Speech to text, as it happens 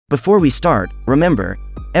Before we start, remember,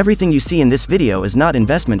 everything you see in this video is not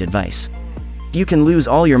investment advice. You can lose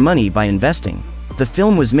all your money by investing. The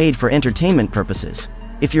film was made for entertainment purposes.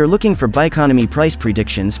 If you're looking for Biconomy price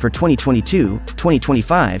predictions for 2022,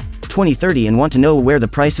 2025, 2030 and want to know where the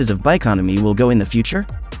prices of Biconomy will go in the future,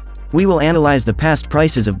 we will analyze the past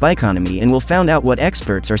prices of Biconomy and will find out what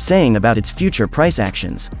experts are saying about its future price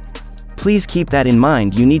actions. Please keep that in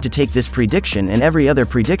mind. You need to take this prediction and every other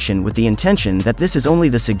prediction with the intention that this is only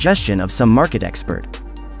the suggestion of some market expert.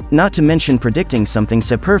 Not to mention predicting something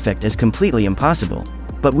so perfect is completely impossible.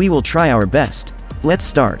 But we will try our best. Let's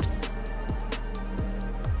start.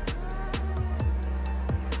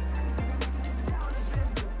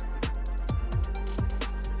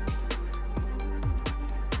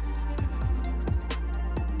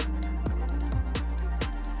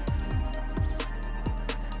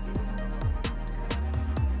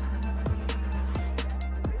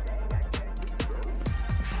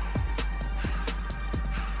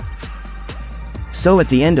 So at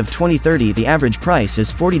the end of 2030 the average price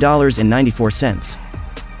is $40.94.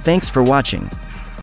 Thanks for watching.